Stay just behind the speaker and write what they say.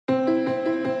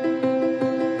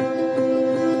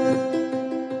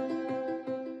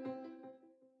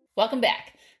Welcome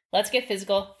back. Let's Get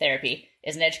Physical Therapy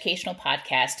is an educational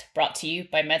podcast brought to you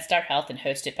by MedStar Health and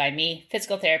hosted by me,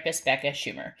 physical therapist Becca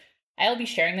Schumer. I will be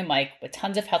sharing the mic with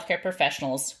tons of healthcare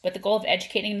professionals with the goal of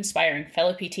educating and inspiring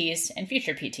fellow PTs and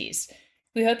future PTs.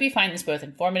 We hope you find this both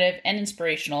informative and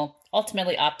inspirational,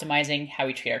 ultimately optimizing how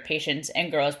we treat our patients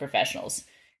and grow as professionals.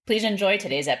 Please enjoy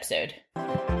today's episode.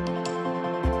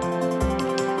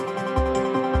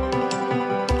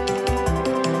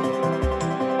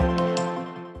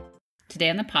 Today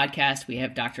on the podcast, we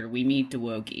have Dr. Wiemi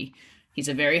Douoguih. He's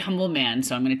a very humble man,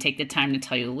 so I'm going to take the time to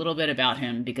tell you a little bit about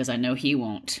him because I know he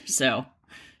won't. So,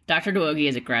 Dr. Douoguih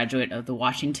is a graduate of the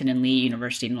Washington and Lee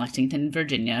University in Lexington,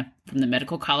 Virginia, from the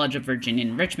Medical College of Virginia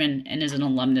in Richmond, and is an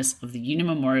alumnus of the Union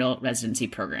Memorial Residency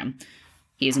Program.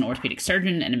 He is an orthopedic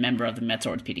surgeon and a member of the MedStar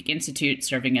Orthopedic Institute,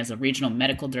 serving as a regional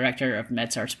medical director of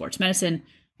MedStar Sports Medicine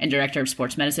and director of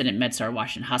sports medicine at MedStar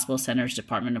Washington Hospital Center's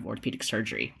Department of Orthopedic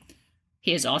Surgery.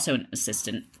 He is also an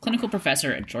assistant clinical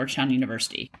professor at Georgetown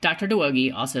University. Dr.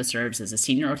 Douoguih also serves as a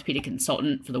senior orthopedic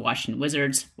consultant for the Washington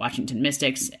Wizards, Washington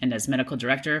Mystics, and as medical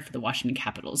director for the Washington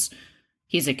Capitals.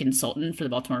 He is a consultant for the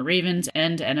Baltimore Ravens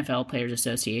and NFL Players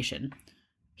Association.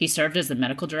 He served as the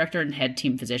medical director and head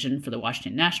team physician for the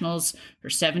Washington Nationals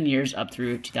for 7 years up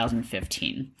through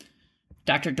 2015.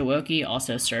 Dr. Douoguih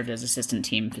also served as assistant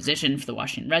team physician for the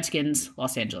Washington Redskins,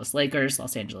 Los Angeles Lakers,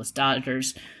 Los Angeles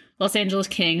Dodgers, Los Angeles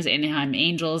Kings, Anaheim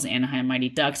Angels, Anaheim Mighty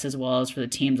Ducks, as well as for the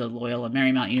teams of Loyola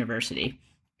Marymount University.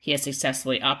 He has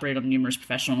successfully operated on numerous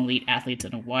professional and elite athletes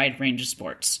in a wide range of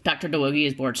sports. Dr. Douoguih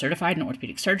is board certified in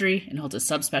orthopedic surgery and holds a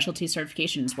subspecialty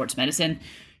certification in sports medicine.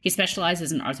 He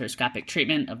specializes in arthroscopic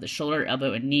treatment of the shoulder,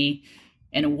 elbow, and knee.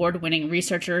 An award-winning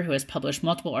researcher who has published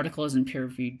multiple articles in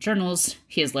peer-reviewed journals,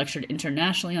 he has lectured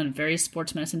internationally on various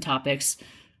sports medicine topics.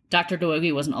 Dr.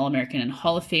 Douoguih was an All-American and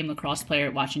Hall of Fame lacrosse player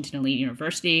at Washington Elite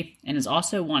University and has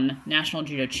also won National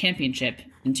Judo Championship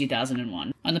in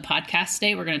 2001. On the podcast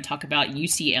today, we're going to talk about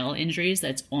UCL injuries.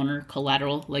 That's ulnar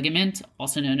collateral ligament,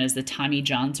 also known as the Tommy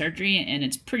John surgery. And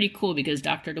it's pretty cool because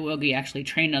Dr. Douoguih actually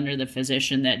trained under the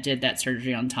physician that did that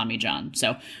surgery on Tommy John.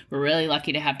 So we're really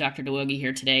lucky to have Dr. Douoguih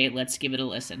here today. Let's give it a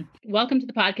listen. Welcome to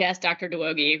the podcast, Dr.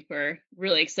 Douoguih. We're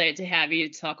really excited to have you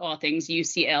to talk all things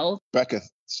UCL. Becca,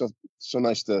 so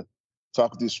nice to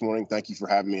talk with you this morning. Thank you for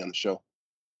having me on the show.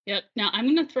 Yep. Now, I'm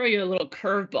going to throw you a little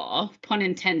curveball, pun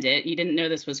intended. You didn't know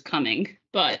this was coming,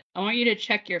 but I want you to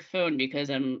check your phone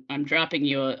because I'm dropping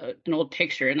you an old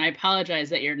picture, and I apologize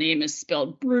that your name is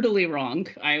spelled brutally wrong.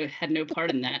 I had no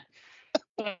part in that.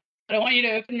 But I want you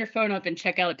to open your phone up and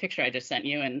check out a picture I just sent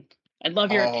you, and I'd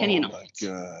love your opinion on it.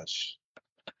 Oh, my gosh.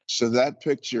 So that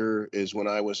picture is when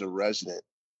I was a resident.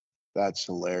 That's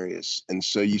hilarious. And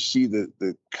so you see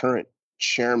the current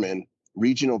chairman,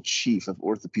 regional chief of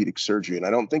orthopedic surgery, and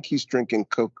I don't think he's drinking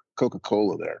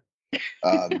Coca-Cola there.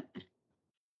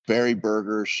 Barry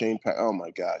Berger, Shane oh my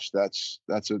gosh,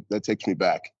 that takes me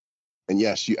back. And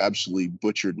yes, you absolutely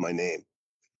butchered my name.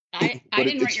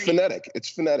 It's phonetic.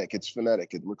 It's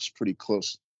phonetic. It looks pretty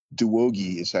close.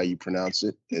 Douoguih is how you pronounce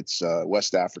it. It's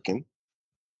West African,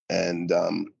 and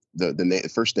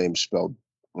the first name is spelled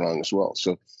wrong as well.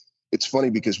 So it's funny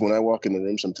because when I walk in the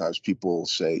room, sometimes people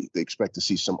say they expect to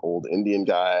see some old Indian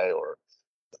guy or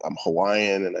I'm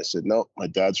Hawaiian. And I said, no, my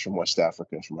dad's from West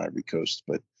Africa, from Ivory Coast.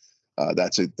 But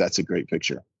that's a great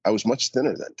picture. I was much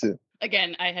thinner then, too.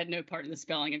 Again, I had no part in the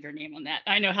spelling of your name on that.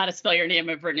 I know how to spell your name.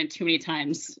 I've written it too many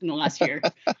times in the last year.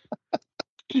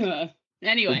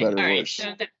 Anyway, all right.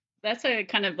 So that's a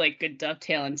kind of like good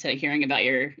dovetail into hearing about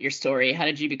your story. How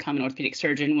did you become an orthopedic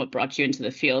surgeon? What brought you into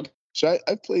the field? So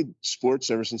I've played sports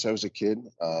ever since I was a kid.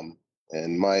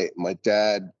 And my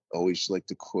dad always liked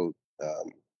to quote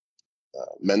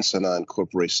mens sana in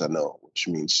corpore sano, which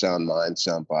means sound mind,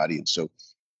 sound body. And so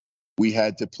we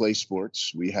had to play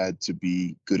sports. We had to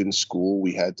be good in school.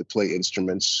 We had to play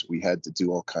instruments. We had to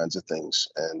do all kinds of things,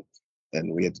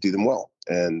 and we had to do them well.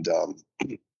 And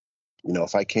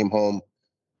if I came home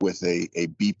with a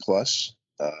B plus,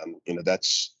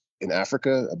 that's in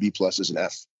Africa, a B plus is an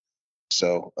F.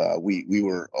 So we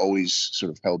were always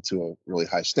sort of held to a really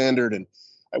high standard. And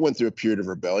I went through a period of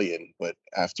rebellion. But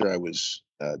after I was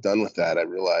done with that, I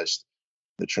realized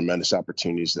the tremendous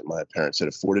opportunities that my parents had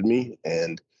afforded me.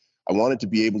 And I wanted to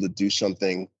be able to do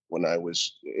something when I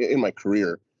was in my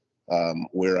career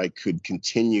where I could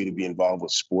continue to be involved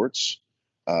with sports,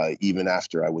 even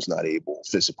after I was not able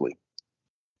physically.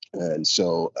 And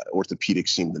so orthopedics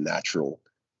seemed the natural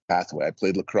pathway. I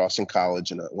played lacrosse in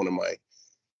college, and one of my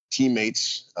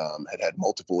teammates had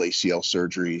multiple ACL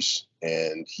surgeries,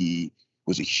 and he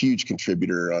was a huge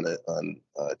contributor on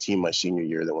a team my senior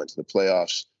year that went to the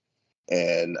playoffs.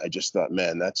 And I just thought,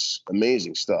 man, that's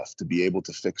amazing stuff to be able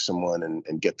to fix someone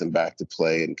and get them back to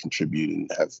play and contribute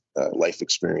and have life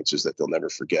experiences that they'll never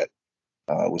forget.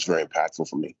 Was very impactful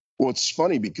for me. Well, it's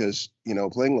funny because,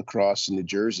 playing lacrosse in New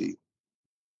Jersey,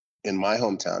 in my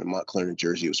hometown in Montclair, New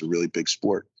Jersey, it was a really big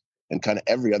sport. And kind of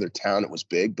every other town, it was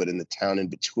big, but in the town in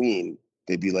between,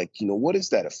 they'd be like, what is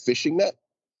that, a fishing net?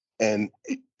 And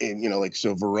like,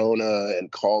 so Verona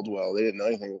and Caldwell, they didn't know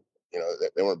anything,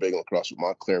 they weren't big in lacrosse, but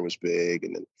Montclair was big,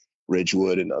 and then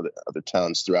Ridgewood and other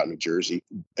towns throughout New Jersey.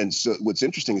 And so what's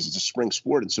interesting is it's a spring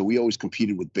sport. And so we always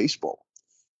competed with baseball.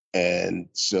 And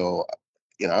so,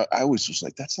 I was just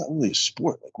like, that's not really a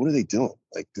sport. Like, what are they doing?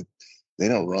 Like, they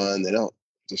don't run. They don't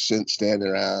just stand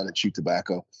around and chew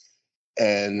tobacco.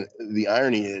 And the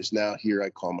irony is now here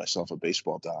I call myself a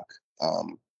baseball doc.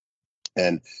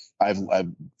 And I've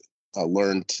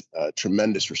learned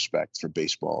tremendous respect for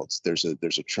baseball. There's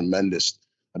a tremendous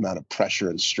amount of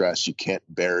pressure and stress. You can't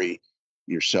bury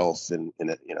yourself in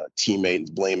a teammate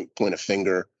and point a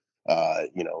finger.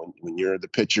 When you're the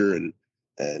pitcher and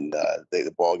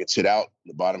the ball gets hit out in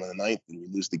the bottom of the ninth and you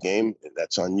lose the game,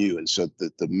 that's on you. And so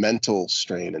the mental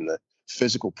strain and the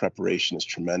physical preparation is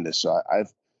tremendous. So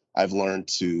I've learned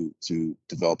to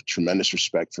develop tremendous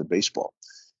respect for baseball.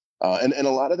 And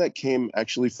a lot of that came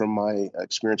actually from my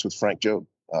experience with Frank Jobe.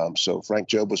 So Frank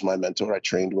Jobe was my mentor. I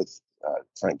trained with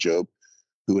Frank Jobe,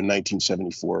 who in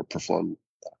 1974 performed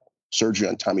surgery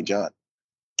on Tommy John.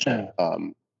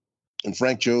 And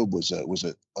Frank Jobe was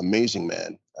an amazing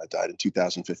man. Died in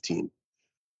 2015.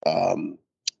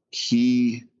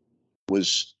 He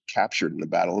was captured in the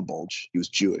Battle of the Bulge. He was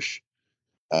Jewish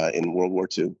in World War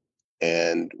II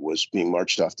and was being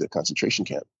marched off to a concentration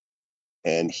camp.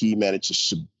 And he managed to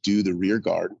subdue the rear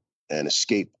guard and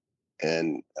escape,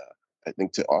 and I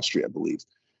think to Austria, I believe,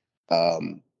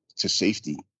 to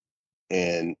safety.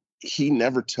 And he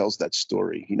never tells that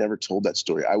story. He never told that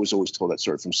story. I was always told that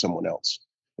story from someone else.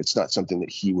 It's not something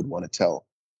that he would want to tell.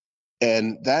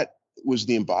 And that was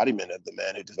the embodiment of the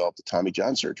man who developed the Tommy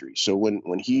John surgery. So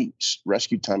when he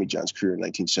rescued Tommy John's career in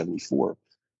 1974,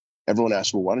 everyone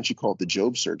asked, well, why don't you call it the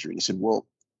Jobe surgery? And he said, well,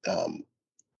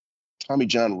 Tommy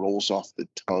John rolls off the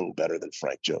tongue better than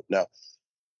Frank Jobe. Now,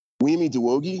 Wiemi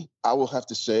Douoguih, I will have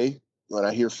to say, when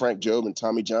I hear Frank Jobe and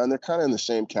Tommy John, they're kind of in the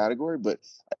same category, but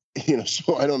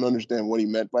so I don't understand what he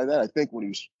meant by that. I think what he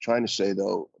was trying to say,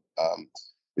 though,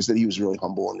 is that he was really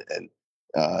humble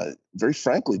and very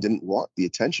frankly didn't want the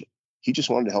attention. He just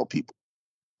wanted to help people.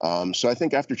 So I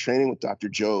think after training with Dr.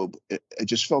 Jobe, I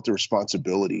just felt a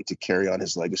responsibility to carry on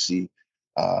his legacy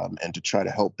and to try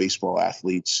to help baseball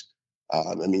athletes.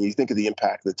 You think of the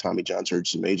impact that Tommy John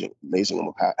surgery is amazing.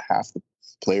 Almost half the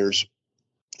players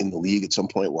in the league at some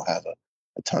point will have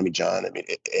a Tommy John.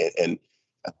 And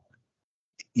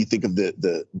you think of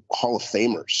the Hall of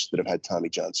Famers that have had Tommy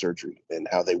John surgery and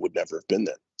how they would never have been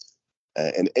there.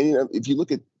 And if you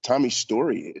look at Tommy's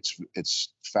story, it's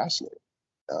fascinating.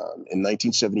 In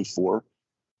 1974,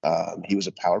 he was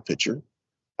a power pitcher.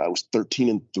 Was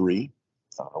 13-3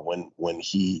 when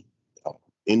he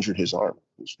injured his arm.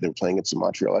 They were playing against the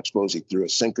Montreal Expos. He threw a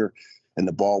sinker, and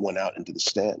the ball went out into the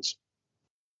stands.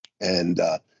 And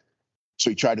so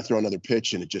he tried to throw another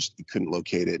pitch, and he couldn't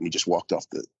locate it, and he just walked off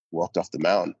the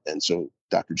mound. And so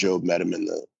Dr. Jobe met him in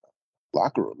the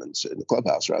locker room and in the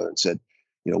clubhouse rather, and said,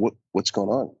 what's going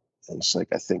on? And it's like,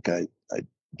 I think I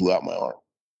blew out my arm.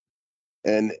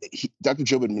 And Dr.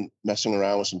 Jobe had been messing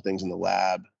around with some things in the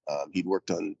lab. He'd worked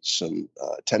on some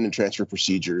tendon transfer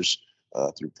procedures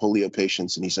through polio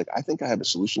patients. And he's like, I think I have a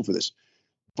solution for this.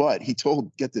 But he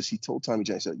told Tommy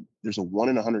John, he said, there's a 1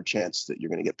 in 100 chance that you're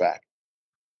going to get back.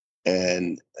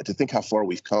 And to think how far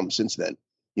we've come since then,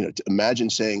 to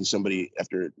imagine saying to somebody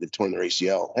after they've torn their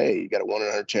ACL, hey, you got a 1 in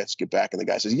 100 chance to get back. And the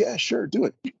guy says, yeah, sure, do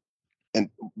it.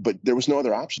 But there was no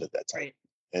other option at that time. Right.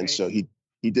 And so he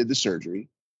did the surgery.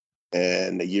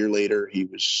 And a year later, he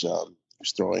was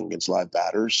throwing against live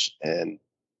batters, and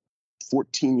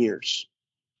 14 years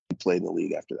he played in the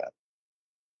league after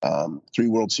that. 3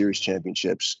 World Series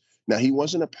championships. Now, he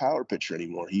wasn't a power pitcher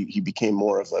anymore. He became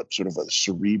more of a sort of a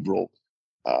cerebral,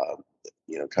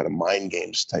 kind of mind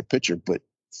games type pitcher, but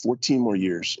 14 more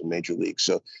years in Major League.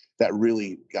 So that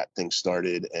really got things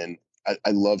started. And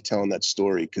I love telling that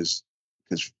story because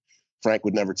Frank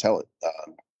would never tell it.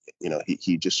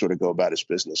 He just sort of go about his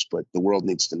business, but the world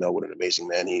needs to know what an amazing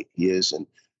man he is and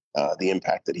the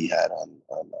impact that he had on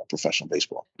professional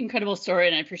baseball. Incredible story,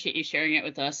 and I appreciate you sharing it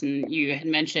with us. And you had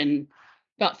mentioned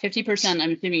about 50%,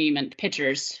 I'm assuming you meant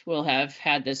pitchers, will have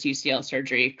had this UCL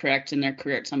surgery, correct, in their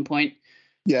career at some point?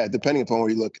 Yeah, depending upon where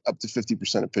you look, up to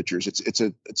 50% of pitchers. It's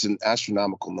an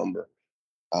astronomical number.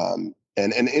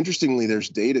 And interestingly, there's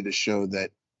data to show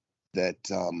that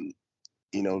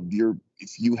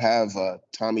if you have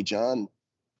Tommy John,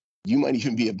 you might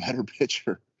even be a better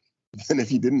pitcher than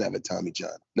if you didn't have a Tommy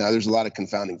John. Now, there's a lot of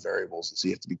confounding variables, and so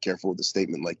you have to be careful with a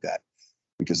statement like that,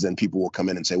 because then people will come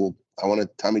in and say, well, I want a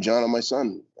Tommy John on my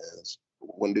son.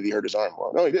 When did he hurt his arm?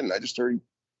 Well, no, he didn't. I just heard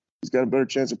he's got a better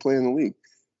chance of playing in the league.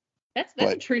 That's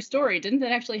a true story. Didn't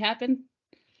that actually happen?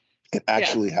 It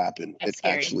actually happened. That's it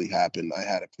scary. actually happened. I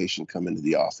had a patient come into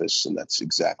the office, and that's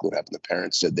exactly what happened. The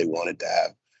parents said they wanted to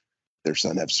have their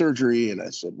son have surgery. And I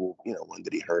said, well, when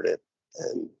did he hurt it?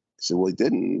 And I said, well, he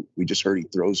didn't. We just heard he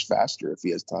throws faster if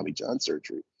he has Tommy John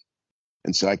surgery.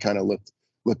 And so I kind of looked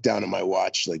down at my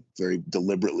watch, like very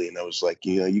deliberately. And I was like,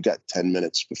 you got 10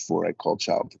 minutes before I call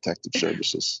Child Protective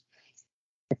Services.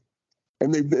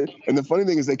 And the funny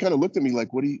thing is they kind of looked at me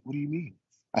like, what do you mean?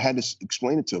 I had to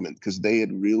explain it to them, because they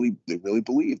really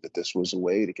believed that this was a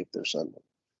way to get their son to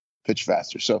pitch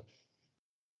faster. So,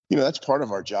 that's part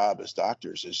of our job as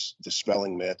doctors, is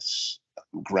dispelling myths,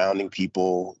 grounding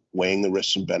people, weighing the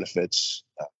risks and benefits.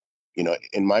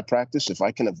 In my practice, if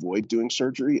I can avoid doing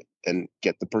surgery and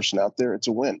get the person out there, it's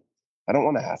a win. I don't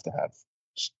want to have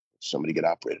somebody get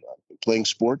operated on. Playing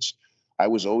sports, it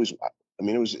was,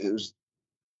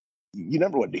 you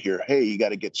never wanted to hear, hey, you got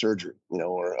to get surgery,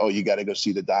 or, oh, you got to go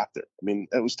see the doctor.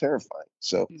 It was terrifying.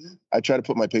 So I try to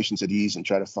put my patients at ease and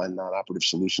try to find non-operative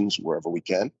solutions wherever we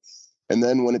can. And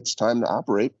then when it's time to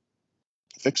operate,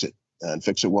 fix it, and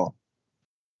fix it well.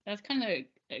 That's kind of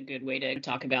a good way to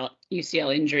talk about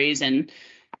UCL injuries, and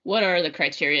what are the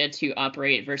criteria to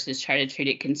operate versus try to treat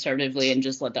it conservatively and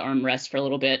just let the arm rest for a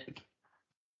little bit.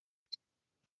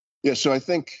 Yeah, so I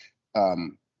think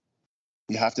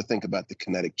you have to think about the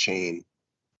kinetic chain.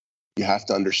 You have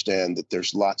to understand that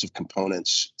there's lots of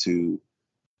components to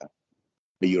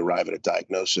you arrive at a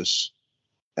diagnosis.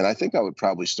 And I think I would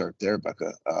probably start there,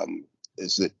 Becca,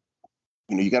 is that,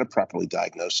 you got to properly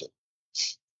diagnose it.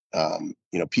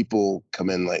 People come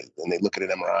in and they look at an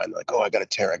MRI and they're like, oh, I got a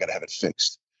tear, I got to have it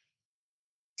fixed.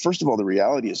 First of all, the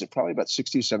reality is that probably about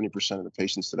 60 to 70% of the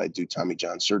patients that I do Tommy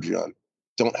John surgery on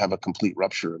don't have a complete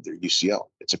rupture of their UCL.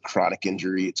 It's a chronic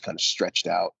injury. It's kind of stretched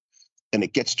out. And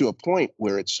it gets to a point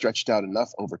where it's stretched out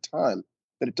enough over time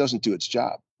that it doesn't do its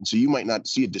job. And so you might not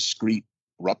see a discrete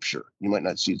rupture. You might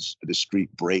not see a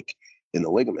discrete break in the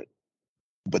ligament.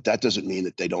 But that doesn't mean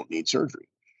that they don't need surgery.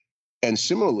 And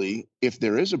similarly, if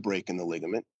there is a break in the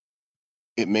ligament,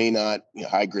 it may not be a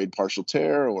high-grade partial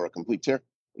tear or a complete tear.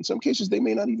 In some cases, they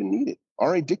may not even need it.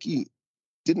 R.A. Dickey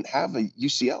didn't have a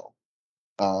UCL.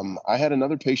 I had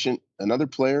another player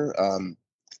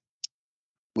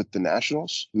with the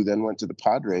Nationals, who then went to the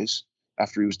Padres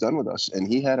after he was done with us, and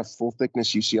he had a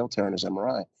full-thickness UCL tear in his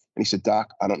MRI. And he said,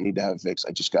 Doc, I don't need to have it fixed.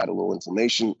 I just got a little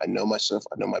inflammation. I know myself.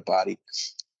 I know my body.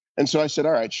 And so I said,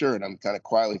 all right, sure. And I'm kind of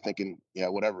quietly thinking, yeah,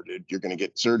 whatever, dude, you're going to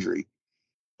get surgery.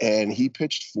 And he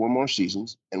pitched 4 more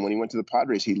seasons. And when he went to the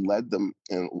Padres, he led them,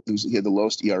 and he had the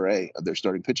lowest ERA of their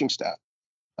starting pitching staff.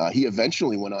 He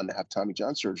eventually went on to have Tommy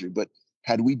John surgery. But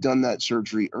had we done that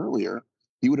surgery earlier,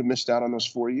 he would have missed out on those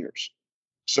 4 years.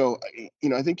 So,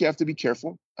 I think you have to be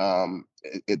careful.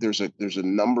 There's a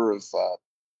number of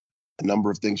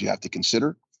things you have to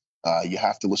consider. You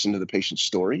have to listen to the patient's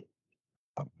story.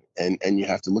 And you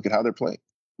have to look at how they're playing.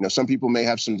 Some people may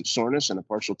have some soreness and a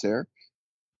partial tear.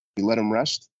 You let them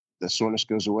rest, the soreness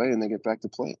goes away, and they get back to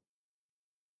playing.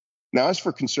 Now, as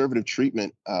for conservative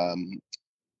treatment,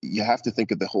 you have to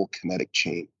think of the whole kinetic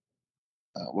chain.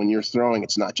 When you're throwing,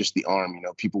 it's not just the arm.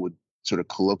 People would sort of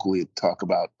colloquially talk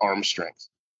about arm strength.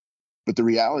 But the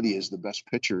reality is the best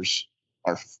pitchers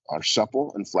are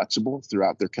supple and flexible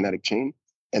throughout their kinetic chain,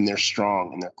 and they're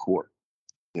strong in their core.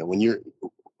 When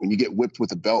you get whipped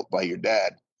with a belt by your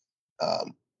dad,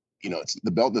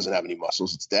 the belt doesn't have any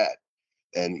muscles. It's dad.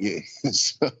 And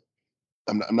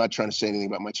I'm not trying to say anything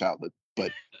about my childhood,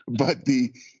 but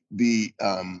the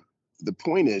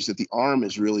point is that the arm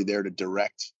is really there to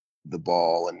direct the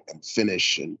ball and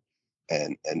finish and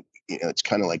it's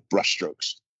kind of like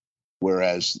brushstrokes,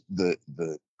 whereas the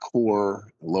core,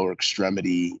 the lower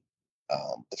extremity,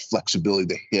 the flexibility of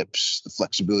the hips, the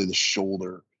flexibility of the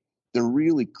shoulder, they're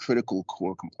really critical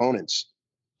core components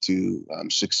to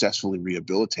successfully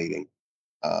rehabilitating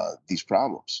these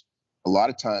problems. A lot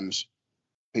of times,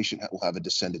 patient will have a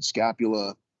descended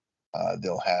scapula.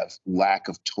 They'll have lack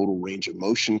of total range of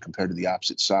motion compared to the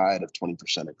opposite side of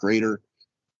 20% or greater.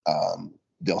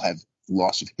 They'll have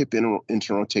loss of hip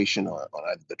interrotation on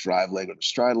either the drive leg or the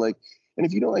stride leg. And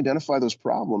if you don't identify those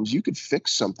problems, you could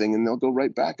fix something and they'll go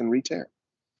right back and re-tear.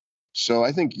 So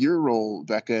I think your role,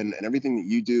 Becca, and everything that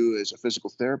you do as a physical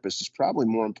therapist is probably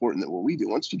more important than what we do.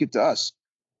 Once you get to us,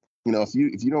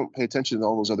 if you don't pay attention to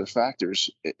all those other factors,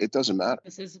 it doesn't matter.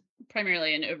 This is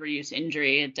primarily an overuse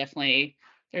injury. It definitely,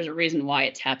 there's a reason why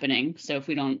it's happening. So if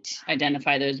we don't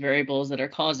identify those variables that are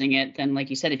causing it, then like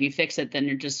you said, if you fix it, then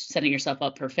you're just setting yourself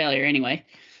up for failure anyway.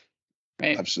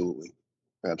 Right. Absolutely.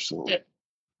 Absolutely.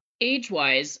 Age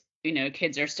wise,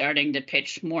 kids are starting to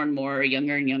pitch more and more,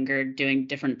 younger and younger, doing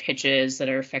different pitches that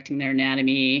are affecting their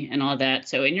anatomy and all that.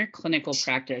 So in your clinical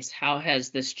practice, how has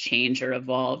this changed or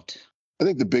evolved? I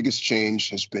think the biggest change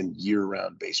has been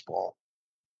year-round baseball.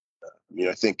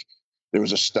 I think there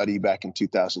was a study back in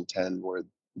 2010 where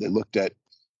they looked at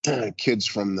kids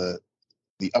from the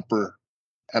upper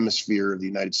hemisphere of the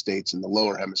United States and the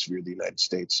lower hemisphere of the United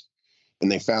States,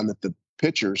 and they found that the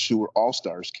pitchers who were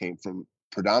all-stars came from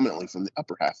predominantly from the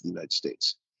upper half of the United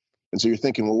States. And so you're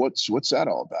thinking, well, what's that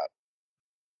all about?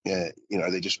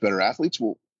 Are they just better athletes?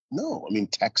 Well, no. I mean,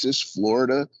 Texas,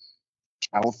 Florida,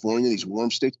 California, these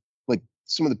warm states, like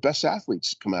some of the best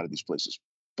athletes come out of these places.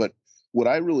 But what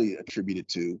I really attributed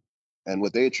to, and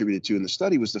what they attributed to in the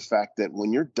study, was the fact that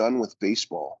when you're done with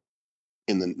baseball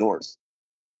in the North,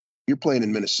 you're playing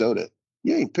in Minnesota.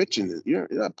 You ain't pitching. You're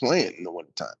not playing in the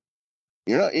wintertime.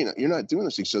 You're not doing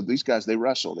this thing. So these guys, they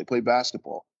wrestle, they play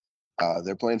basketball,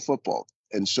 they're playing football,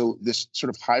 and so this sort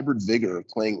of hybrid vigor of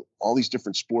playing all these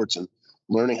different sports and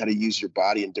learning how to use your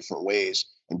body in different ways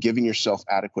and giving yourself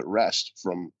adequate rest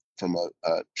from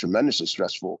a tremendously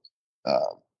stressful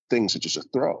thing such as a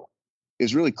throw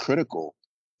is really critical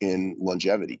in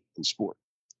longevity in sport.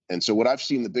 And so what I've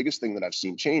seen, the biggest thing that I've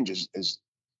seen change is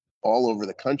all over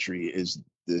the country is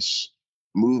this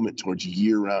movement towards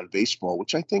year-round baseball,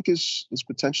 which I think is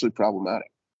potentially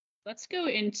problematic. Let's go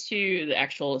into the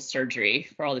actual surgery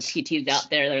for all the PTs out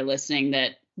there that are listening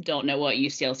that don't know what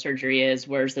UCL surgery is.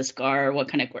 Where's the scar? What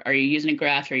kind of, are you using a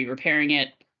graft? Are you repairing it?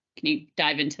 Can you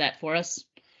dive into that for us?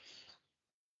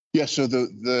 Yeah, so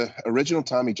the original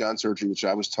Tommy John surgery, which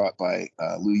I was taught by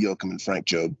Lou Yoakum and Frank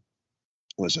Jobe,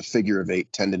 was a figure of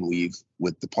 8 tendon weave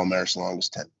with the palmaris longus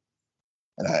tendon.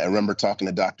 And I remember talking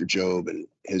to Dr. Jobe and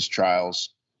his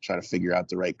trials, trying to figure out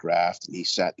the right graft. And he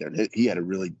sat there. And he had a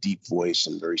really deep voice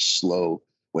and very slow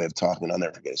way of talking. I'll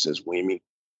never forget. It says, Wiemi,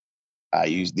 I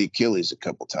used the Achilles a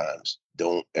couple times.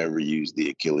 Don't ever use the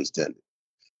Achilles tendon.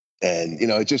 And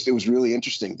it was really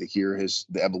interesting to hear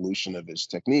the evolution of his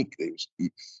technique.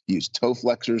 He used toe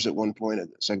flexors at one point, a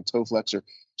second toe flexor.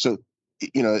 So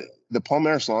the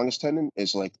palmaris longus tendon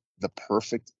is like the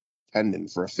perfect tendon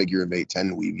for a figure of 8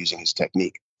 tendon weave using his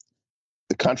technique.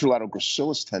 The contralateral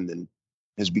gracilis tendon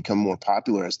has become more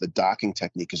popular as the docking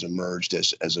technique has emerged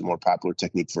as a more popular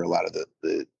technique for a lot of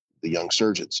the young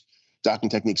surgeons. Docking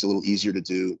technique's a little easier to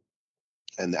do,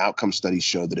 and the outcome studies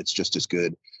show that it's just as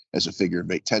good as a figure of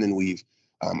 8 tendon weave.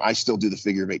 I still do the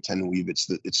figure of 8 tendon weave.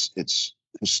 It's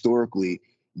historically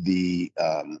the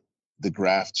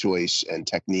graft choice and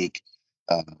technique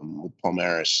with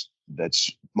palmaris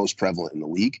that's most prevalent in the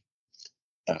league,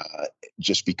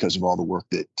 just because of all the work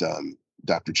that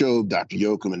Dr. Jobe, Dr.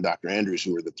 Yoakum, and Dr. Andrews,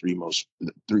 who were the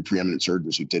three preeminent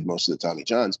surgeons who did most of the Tommy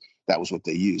Johns, that was what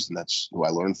they used, and that's who I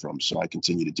learned from. So I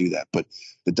continue to do that. But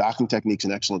the docking technique is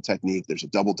an excellent technique. There's a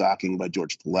double docking by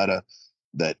George Paletta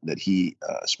that he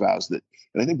espoused. That,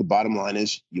 and I think the bottom line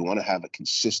is you want to have a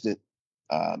consistent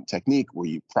technique where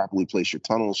you properly place your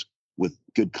tunnels with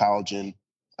good collagen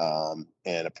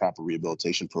and a proper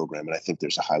rehabilitation program. And I think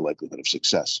there's a high likelihood of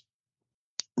success.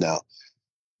 Now,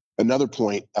 another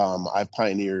point, I've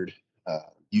pioneered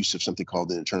use of something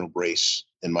called an internal brace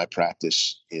in my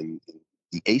practice in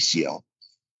the ACL,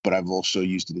 but I've also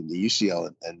used it in the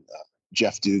UCL. And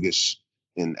Jeff Dugas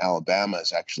in Alabama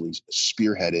has actually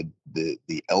spearheaded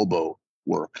the elbow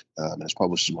work and has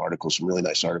published some articles, some really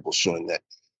nice articles showing that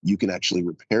you can actually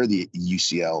repair the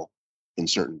UCL in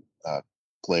certain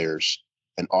players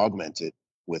and augment it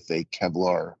with a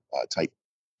Kevlar type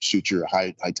suture,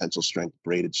 high tensile strength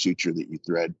braided suture that you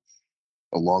thread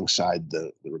alongside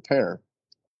the repair,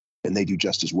 and they do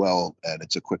just as well, and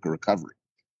it's a quicker recovery.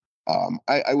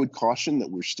 I would caution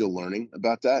that we're still learning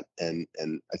about that, and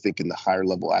I think in the higher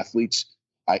level athletes,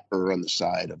 I err on the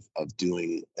side of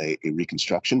doing a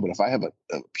reconstruction. But if I have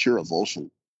a pure avulsion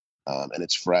and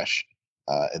it's fresh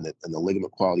and the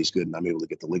ligament quality is good, and I'm able to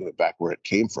get the ligament back where it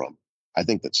came from, I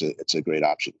think it's a great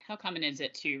option. How common is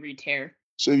it to re-tear?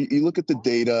 So you look at the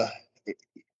data,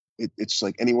 it's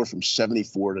like anywhere from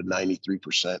 74 to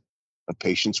 93% of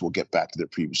patients will get back to their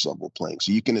previous level of playing.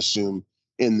 So you can assume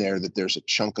in there that there's a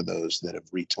chunk of those that have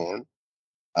retorn.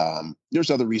 There's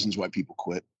other reasons why people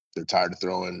quit. They're tired of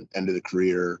throwing, end of the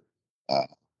career,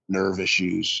 nerve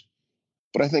issues.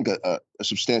 But I think a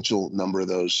substantial number of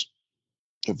those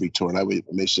have retorn. I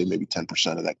may say maybe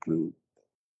 10% of that crew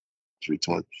has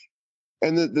retorn.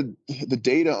 And the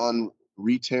data on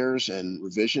re-tears and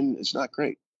revision is not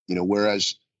great.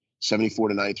 Whereas 74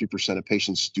 to 93% of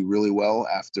patients do really well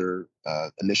after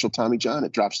initial Tommy John,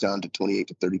 it drops down to 28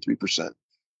 to 33%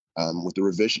 with the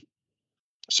revision.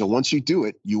 So once you do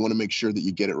it, you want to make sure that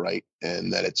you get it right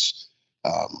and that it's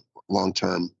long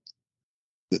term,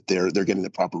 that they're getting the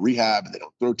proper rehab and they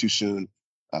don't throw too soon,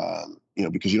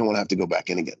 because you don't want to have to go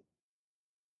back in again.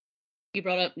 You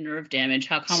brought up nerve damage.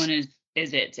 How common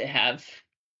is it to have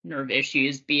nerve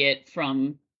issues, be it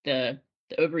from the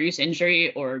overuse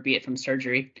injury or be it from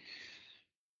surgery?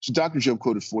 So Dr. Joe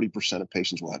quoted 40% of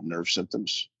patients will have nerve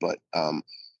symptoms, but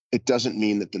it doesn't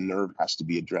mean that the nerve has to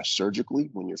be addressed surgically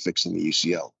when you're fixing the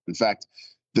UCL. In fact,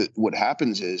 what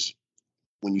happens is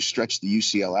when you stretch the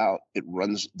UCL out, it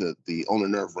runs the ulnar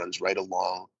nerve runs right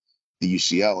along the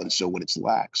UCL, and so when it's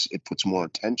lax, it puts more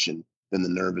tension than the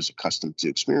nerve is accustomed to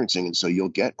experiencing, and so you'll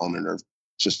get ulnar nerve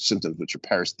just symptoms, which are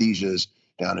paresthesias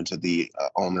down into the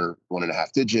ulnar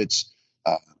 1.5 digits.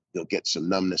 You'll get some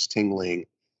numbness, tingling.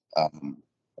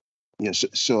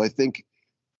 So I think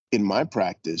in my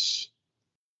practice,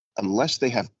 unless they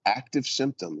have active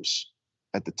symptoms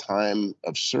at the time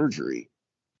of surgery,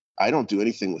 I don't do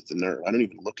anything with the nerve. I don't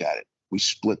even look at it. We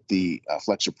split the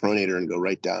flexor pronator and go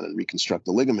right down and reconstruct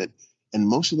the ligament. And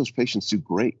most of those patients do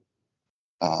great.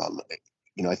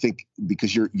 I think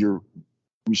because you're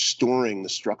restoring the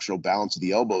structural balance of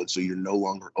the elbow, so you're no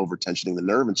longer over tensioning the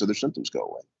nerve, and so their symptoms go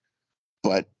away.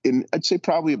 But I'd say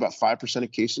probably about 5%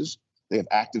 of cases, they have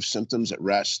active symptoms at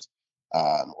rest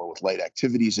or with light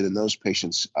activities. And in those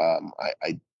patients,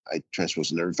 I transpose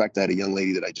the nerve. In fact, I had a young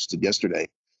lady that I just did yesterday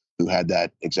who had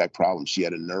that exact problem. She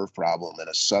had a nerve problem and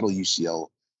a subtle UCL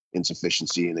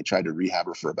insufficiency, and they tried to rehab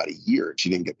her for about a year. She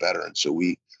didn't get better. And so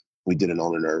we did an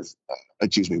ulnar nerve,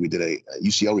 we did a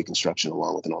UCL reconstruction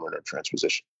along with an ulnar nerve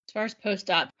transposition. As far as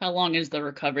post-op, how long is the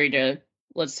recovery to,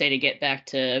 let's say, to get back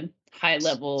to high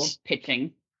level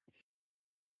pitching?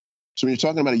 So when you're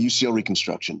talking about a UCL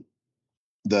reconstruction,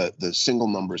 the single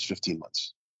number is 15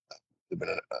 months. There have been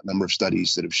a number of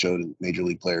studies that have shown in major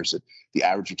league players that the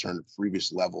average return to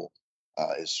previous level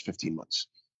is 15 months.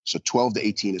 So 12 to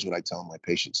 18 is what I tell my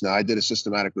patients. Now, I did a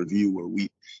systematic review where we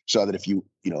saw that if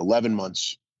 11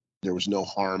 months, there was no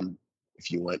harm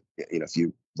if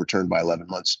you returned by 11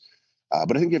 months.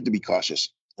 But I think you have to be cautious.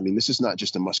 I mean, this is not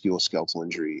just a musculoskeletal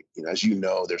injury. As you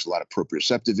know, there's a lot of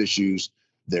proprioceptive issues.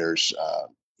 There's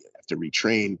you have to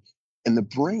retrain. And the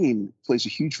brain plays a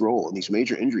huge role in these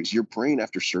major injuries. Your brain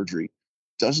after surgery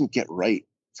doesn't get right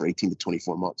for 18 to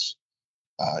 24 months.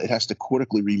 It has to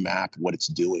cortically remap what it's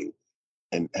doing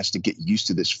and has to get used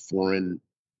to this foreign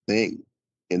thing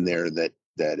in there that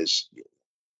has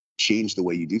changed the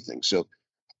way you do things. So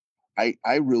I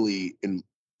really,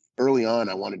 early on,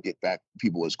 I wanted to get back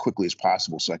people as quickly as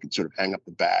possible so I could sort of hang up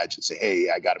the badge and say,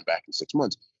 hey, I got him back in 6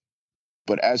 months.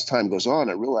 But as time goes on,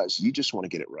 I realized you just want to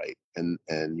get it right. And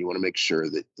you want to make sure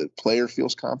that the player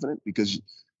feels confident, because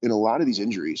in a lot of these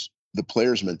injuries, the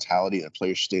player's mentality and a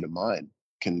player's state of mind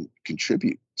can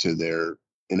contribute to their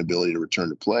inability to return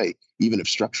to play, even if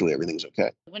structurally everything's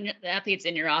okay. When the athlete's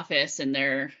in your office and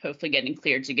they're hopefully getting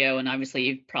cleared to go, and obviously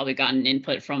you've probably gotten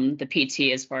input from the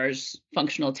PT as far as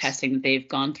functional testing that they've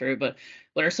gone through, but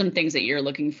what are some things that you're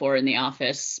looking for in the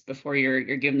office before you're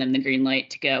giving them the green light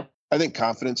to go? I think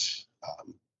confidence.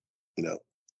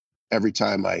 Every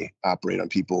time I operate on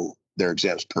people, their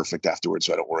exam's perfect afterwards,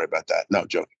 so I don't worry about that. No,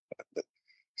 joking.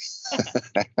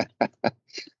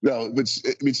 No, but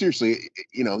I mean, seriously,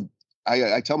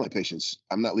 I tell my patients,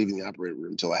 I'm not leaving the operating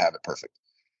room until I have it perfect.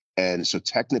 And so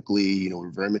technically, we're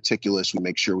very meticulous. We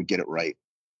make sure we get it right.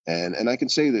 And I can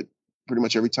say that pretty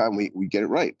much every time we get it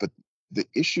right. But the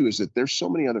issue is that there's so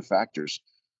many other factors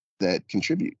that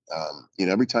contribute.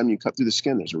 Every time you cut through the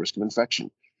skin, there's a risk of infection.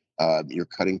 You're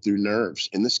cutting through nerves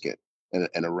in the skin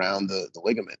and around the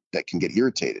ligament that can get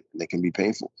irritated and they can be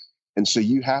painful. And so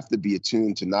you have to be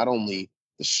attuned to not only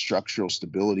the structural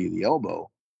stability of the elbow,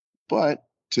 but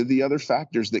to the other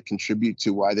factors that contribute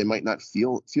to why they might not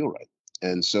feel right.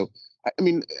 And so, I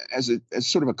mean, as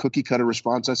sort of a cookie cutter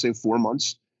response, I say 4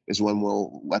 months is when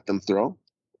we'll let them throw.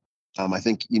 I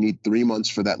think you need 3 months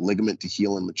for that ligament to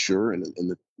heal and mature, and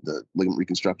the ligament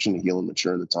reconstruction to heal and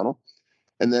mature in the tunnel.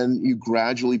 And then you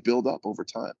gradually build up over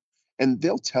time. And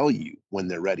they'll tell you when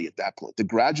they're ready at that point. The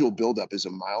gradual buildup is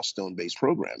a milestone-based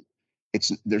program.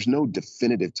 There's no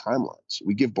definitive timelines.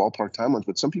 We give ballpark timelines,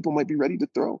 but some people might be ready to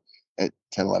throw at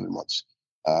 10, 11 months.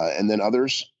 And then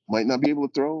others might not be able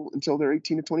to throw until they're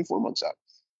 18 to 24 months out.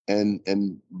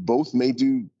 And both may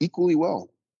do equally well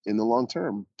in the long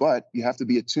term, but you have to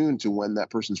be attuned to when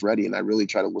that person's ready. And I really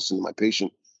try to listen to my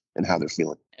patient and how they're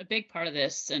feeling. A big part of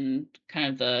this and kind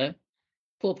of the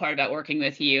cool part about working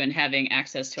with you and having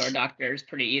access to our doctors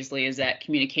pretty easily is that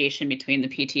communication between the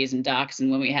PTs and docs.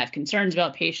 And when we have concerns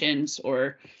about patients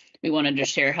or we want to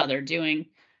just share how they're doing,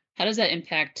 how does that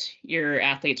impact your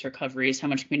athletes' recoveries? How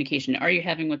much communication are you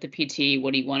having with the PT?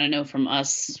 What do you want to know from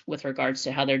us with regards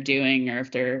to how they're doing or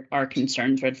if there are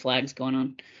concerns, red flags going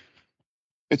on?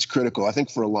 It's critical. I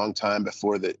think for a long time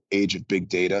before the age of big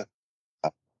data,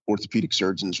 orthopedic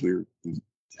surgeons, we've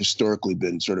historically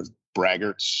been sort of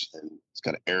braggarts and it's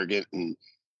kind of arrogant, and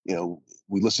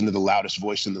we listen to the loudest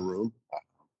voice in the room.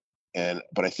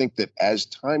 But I think that as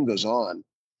time goes on,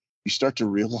 you start to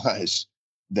realize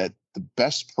that the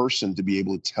best person to be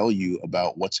able to tell you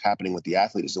about what's happening with the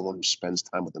athlete is the one who spends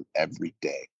time with them every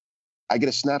day. I get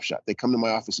a snapshot. They come to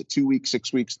my office at 2 weeks,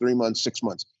 6 weeks, 3 months, 6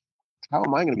 months. How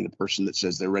am I going to be the person that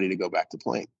says they're ready to go back to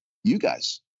playing? You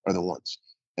guys are the ones.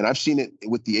 And I've seen it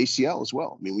with the ACL as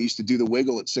well. I mean, we used to do the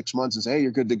wiggle at 6 months and say, hey,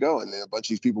 you're good to go. And then a bunch of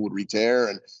these people would re-tear,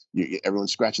 and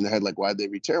everyone's scratching their head like, why'd they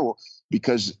re-tear? Well,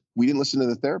 because we didn't listen to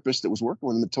the therapist that was working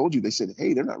with them that told you. They said,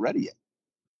 hey, they're not ready yet.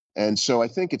 And so I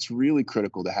think it's really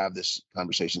critical to have this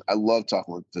conversation. I love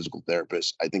talking with physical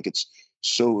therapists. I think it's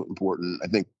so important. I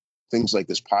think things like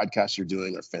this podcast you're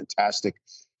doing are fantastic,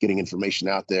 getting information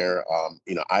out there.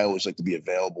 I always like to be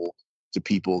available to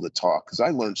people to talk because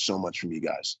I learned so much from you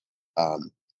guys.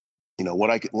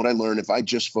 What I learned, if I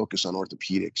just focus on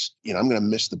orthopedics, I'm going to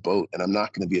miss the boat, and I'm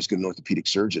not going to be as good an orthopedic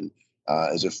surgeon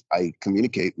as if I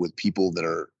communicate with people that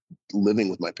are living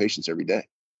with my patients every day.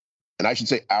 And I should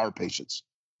say our patients.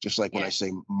 Just like when I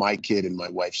say my kid and my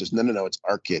wife says, no, it's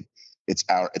our kid. It's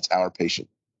our patient.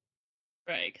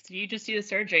 Right. Because if you just do the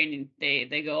surgery and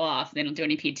they go off, they don't do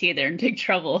any PT, they're in big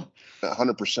trouble.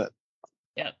 100%.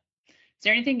 Yep. Is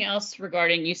there anything else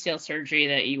regarding UCL surgery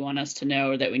that you want us to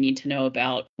know or that we need to know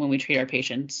about when we treat our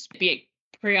patients, be it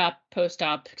pre-op,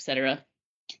 post-op, et cetera?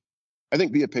 I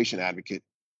think be a patient advocate.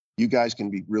 You guys can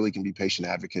be patient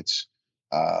advocates.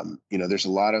 There's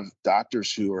a lot of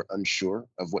doctors who are unsure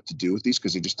of what to do with these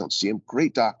because they just don't see them.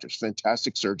 Great doctors,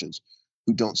 fantastic surgeons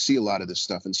who don't see a lot of this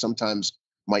stuff and sometimes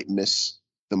might miss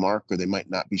the mark or they might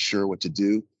not be sure what to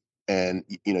do. And,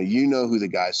 who the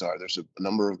guys are. There's a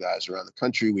number of guys around the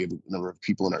country. We have a number of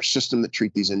people in our system that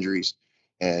treat these injuries.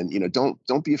 And,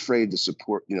 don't be afraid to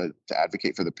support, to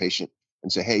advocate for the patient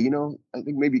and say, hey, I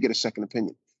think maybe get a second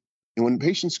opinion. And when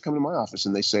patients come to my office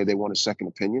and they say they want a second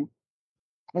opinion,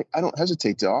 I don't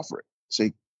hesitate to offer it.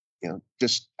 Say,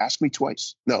 just ask me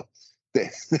twice. No,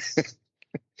 if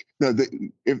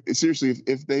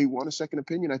they want a second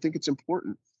opinion, I think it's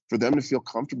important for them to feel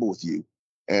comfortable with you.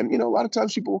 And, a lot of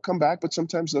times people will come back, but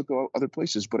sometimes they'll go other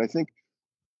places. But I think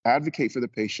advocate for the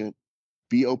patient,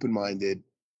 be open-minded,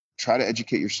 try to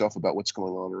educate yourself about what's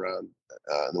going on around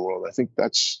in the world. I think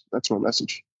that's my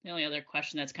message. The only other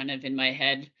question that's kind of in my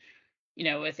head,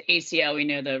 with ACL, we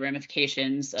know the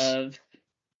ramifications of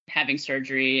having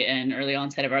surgery and early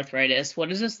onset of arthritis. What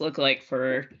does this look like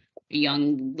for a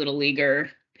young little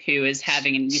leaguer who is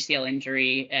having an UCL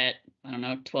injury at,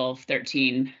 12,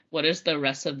 13? What is the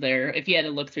rest of if you had to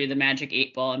look through the magic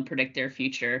 8 ball and predict their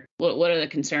future, what are the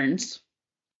concerns?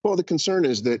 Well, the concern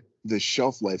is that the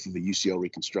shelf life of a UCL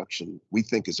reconstruction, we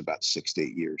think, is about 6 to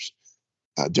 8 years.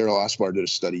 Daryl Osbar did a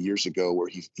study years ago where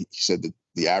he said that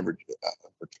the average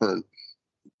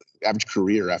average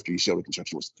career after UCL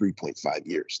reconstruction was 3.5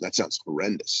 years. That sounds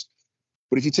horrendous.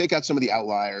 But if you take out some of the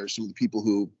outliers, some of the people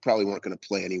who probably weren't going to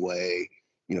play anyway,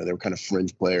 they were kind of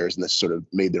fringe players and this sort of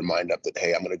made their mind up that,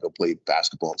 hey, I'm going to go play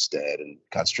basketball instead and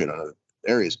concentrate on other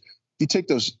areas. If you take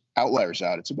those outliers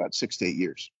out, it's about 6 to 8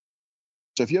 years.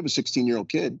 So if you have a 16-year-old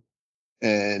kid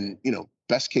and,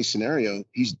 best case scenario,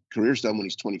 his career's done when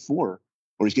he's 24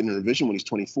 or he's getting a revision when he's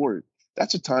 24,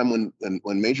 that's a time when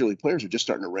major league players are just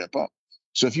starting to ramp up.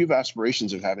 So if you have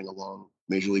aspirations of having a long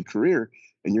major league career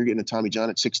and you're getting a Tommy John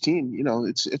at 16,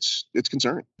 it's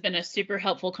concerning. It's been a super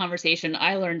helpful conversation.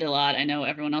 I learned a lot. I know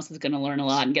everyone else is going to learn a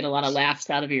lot and get a lot of laughs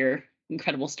out of your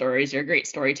incredible stories. You're a great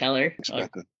storyteller.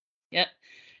 Exactly. Yep.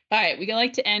 All right. We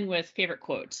like to end with favorite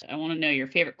quotes. I want to know your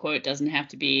favorite quote. It doesn't have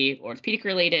to be orthopedic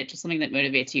related, just something that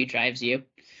motivates you, drives you.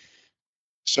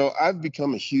 So I've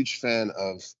become a huge fan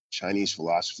of Chinese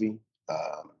philosophy.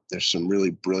 There's some really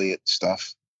brilliant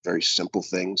stuff, very simple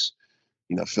things.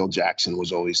 Phil Jackson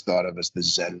was always thought of as the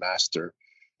Zen master,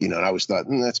 and I always thought,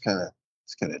 it's kind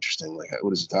of interesting. Like,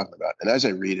 what is he talking about? And as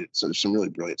I read it, so there's some really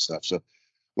brilliant stuff. So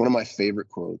one of my favorite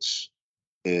quotes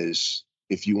is,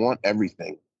 if you want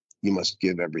everything, you must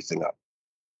give everything up.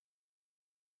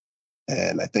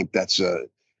 And I think there's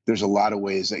a lot of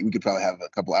ways that we could probably have a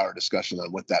couple hour discussion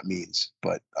on what that means.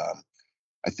 But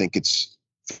I think it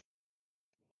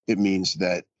means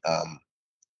that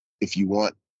if you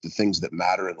want the things that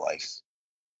matter in life,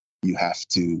 you have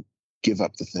to give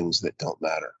up the things that don't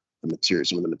matter,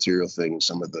 some of the material things,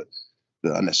 some of the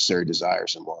unnecessary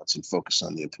desires and wants, and focus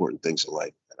on the important things in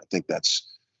life. And I think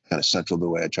that's kind of central to the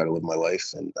way I try to live my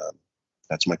life. And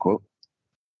that's my quote.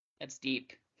 That's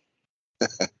deep. All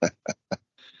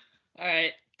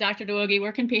right. Dr. Douoguih,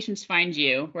 where can patients find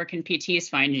you? Where can PTs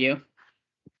find you?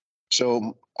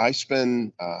 So I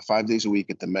spend 5 days a week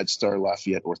at the MedStar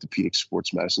Lafayette Orthopedic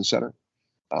Sports Medicine Center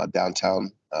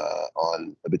downtown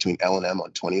on between L&M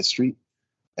on 20th Street.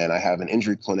 And I have an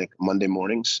injury clinic Monday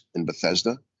mornings in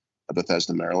Bethesda,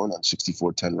 Maryland on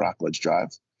 6410 Rockledge Drive.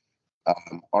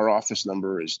 Our office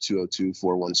number is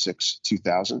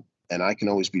 202-416-2000. And I can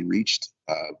always be reached,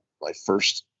 my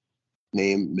first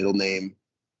name, middle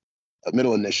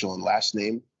initial, and last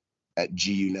name at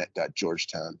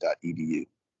gunet.georgetown.edu.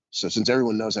 So since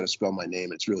everyone knows how to spell my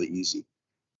name, it's really easy.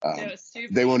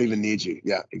 They won't even need you.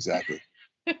 Yeah, exactly.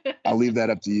 I'll leave that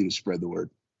up to you to spread the word.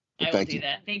 But I will do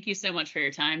that. Thank you so much for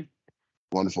your time.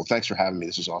 Wonderful. Thanks for having me.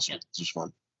 This is awesome. Yep. This was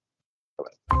fun.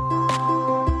 Bye-bye.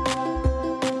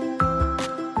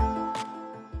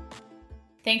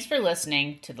 Thanks for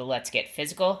listening to the Let's Get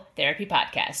Physical Therapy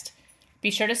podcast. Be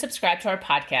sure to subscribe to our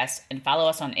podcast and follow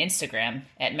us on Instagram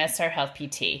at MedStar Health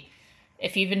PT.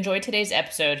 If you've enjoyed today's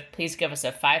episode, please give us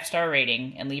a 5-star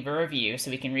rating and leave a review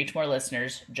so we can reach more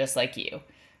listeners just like you.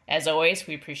 As always,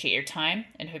 we appreciate your time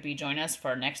and hope you join us for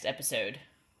our next episode.